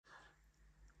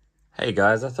Hey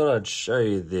guys, I thought I'd show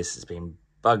you this. It's been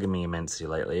bugging me immensely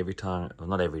lately. Every time, well,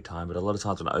 not every time, but a lot of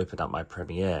times when I open up my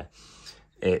Premiere,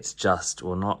 it's just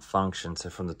will not function. So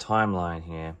from the timeline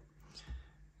here,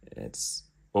 it's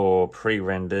all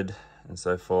pre-rendered and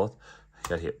so forth. I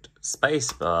gotta hit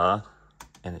spacebar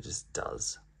and it just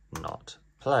does not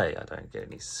play. I don't get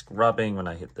any scrubbing when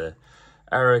I hit the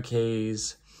arrow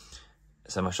keys.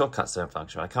 So my shortcuts don't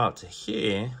function. I come up to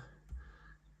here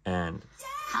and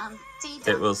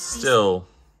it will still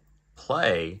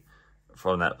play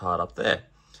from that part up there.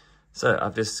 So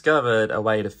I've discovered a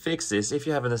way to fix this if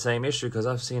you're having the same issue, because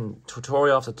I've seen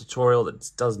tutorial after tutorial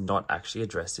that does not actually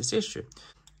address this issue.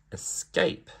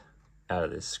 Escape out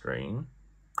of this screen.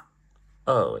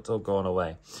 Oh, it's all gone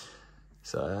away.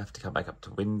 So I have to come back up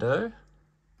to window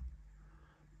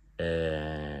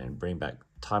and bring back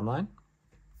timeline,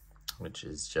 which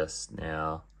is just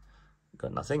now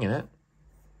got nothing in it.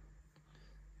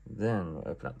 Then we'll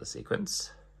open up the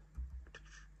sequence.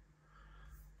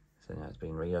 So now it's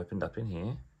been reopened up in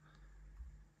here.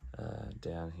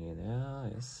 Down here now,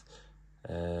 yes.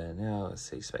 Now let's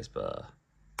see, spacebar.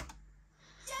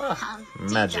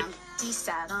 Magic.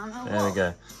 There we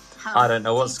go. I don't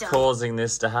know what's causing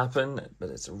this to happen, but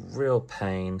it's a real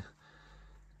pain.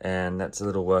 And that's a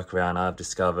little workaround I've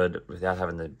discovered without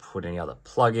having to put any other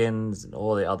plugins and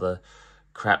all the other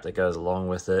crap that goes along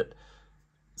with it.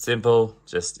 Simple,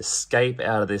 just escape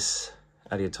out of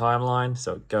your timeline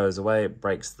so it goes away. It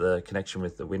breaks the connection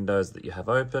with the windows that you have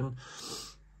open,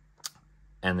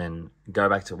 and then go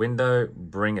back to window,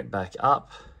 bring it back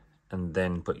up, and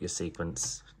then put your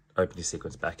sequence, open your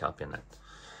sequence back up in it.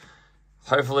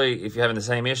 Hopefully, if you're having the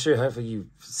same issue, hopefully you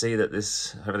see that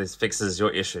hopefully this fixes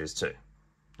your issues too,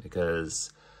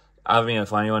 because I haven't been able to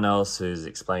find anyone else who's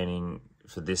explaining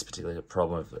for this particular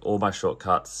problem with all my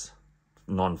shortcuts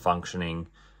non-functioning.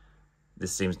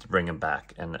 This seems to bring them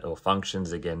back, and it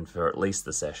functions again for at least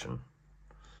the session.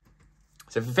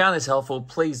 So if you found this helpful,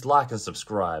 please like and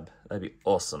subscribe. That'd be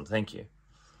awesome. Thank you.